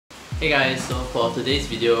Hey guys, so for today's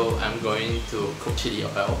video, I'm going to cook chili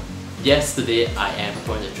oil. Yes, today I am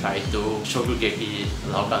going to try to shokugeki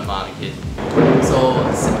Lao Gan Ma again. So,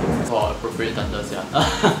 for appropriate titles, yeah.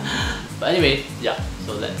 But anyway, yeah,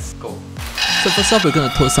 so let's go. So first off, we're going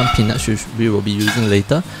to toast some peanuts which we will be using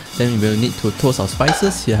later. Then we will need to toast our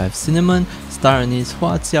spices. Here I have cinnamon, star anise,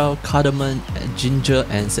 hoa jiao, cardamom, ginger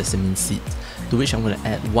and sesame seeds. To which I'm going to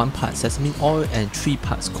add 1 part sesame oil and 3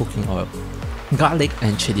 parts cooking oil, garlic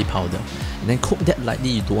and chili powder. And then cook that lightly.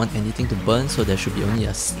 You don't want anything to burn, so there should be only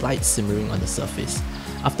a slight simmering on the surface.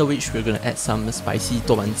 After which we're going to add some spicy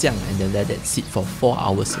doubanjiang and then let that sit for 4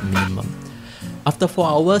 hours minimum. After 4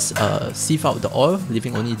 hours, sieve out the oil,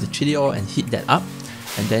 leaving only the chili oil and heat that up.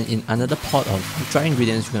 And then in another pot of dry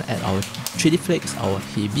ingredients, we're going to add our chili flakes, our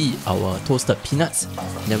hebi, our toasted peanuts.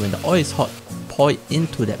 And then when the oil is hot, pour it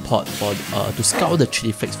into that pot to scour the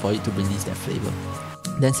chili flakes for it to release that flavor.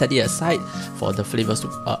 Then set it aside for the flavors to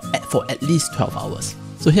for at least 12 hours.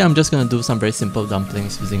 So here I'm just going to do some very simple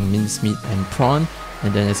dumplings using minced meat and prawn.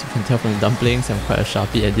 And then as you can tell from the dumplings, I'm quite a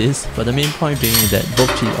sharpie at this. But the main point being that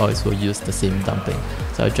both chili oils will use the same dumpling.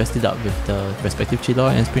 So I dressed it up with the respective chili oil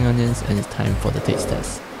and spring onions, and it's time for the taste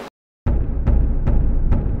test.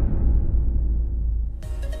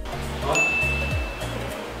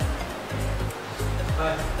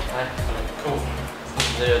 Cool.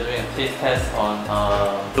 So you're doing a taste test on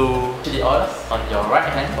 2 chili oils. On your right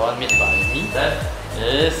hand, the one made by me. That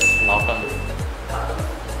is Lao Gan Ma.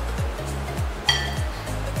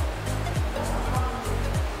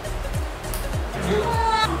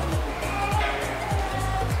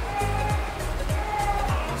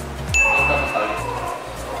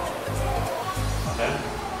 OK，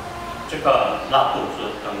 这个辣度是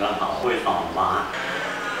刚刚好，非常麻。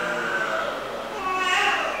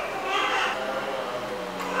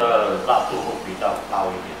辣度会比较高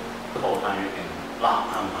一点，后它有点辣，麻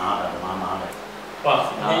的，麻麻的。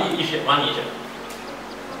哇，你一些，慢一些。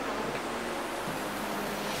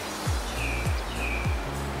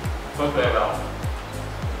Work very well.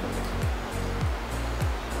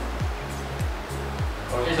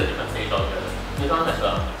 Or is a different taste altogether. This one has a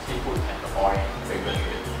seafood and the oil fragrance.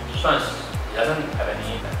 This one it doesn't have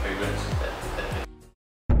any fragrance that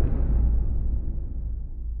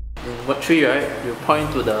In what 3, right? You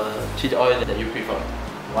point to the chili oil that you prefer.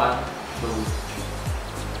 1, 2,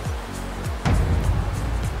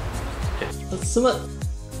 3.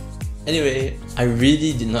 Anyway, I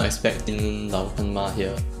really did not expect in Lao Gan Ma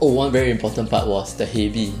here. Oh, one very important part was the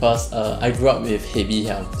hebi, because I grew up with hebi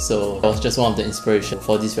here, so it was just one of the inspiration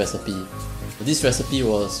for this recipe. This recipe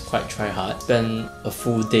was quite try-hard, spent a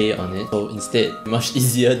full day on it, so instead, much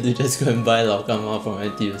easier to just go and buy Lao Gan Ma from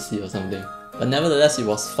NTUC or something. But nevertheless, it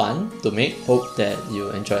was fun to make. Hope that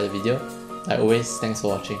you enjoyed the video. Like always, thanks for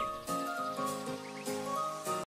watching.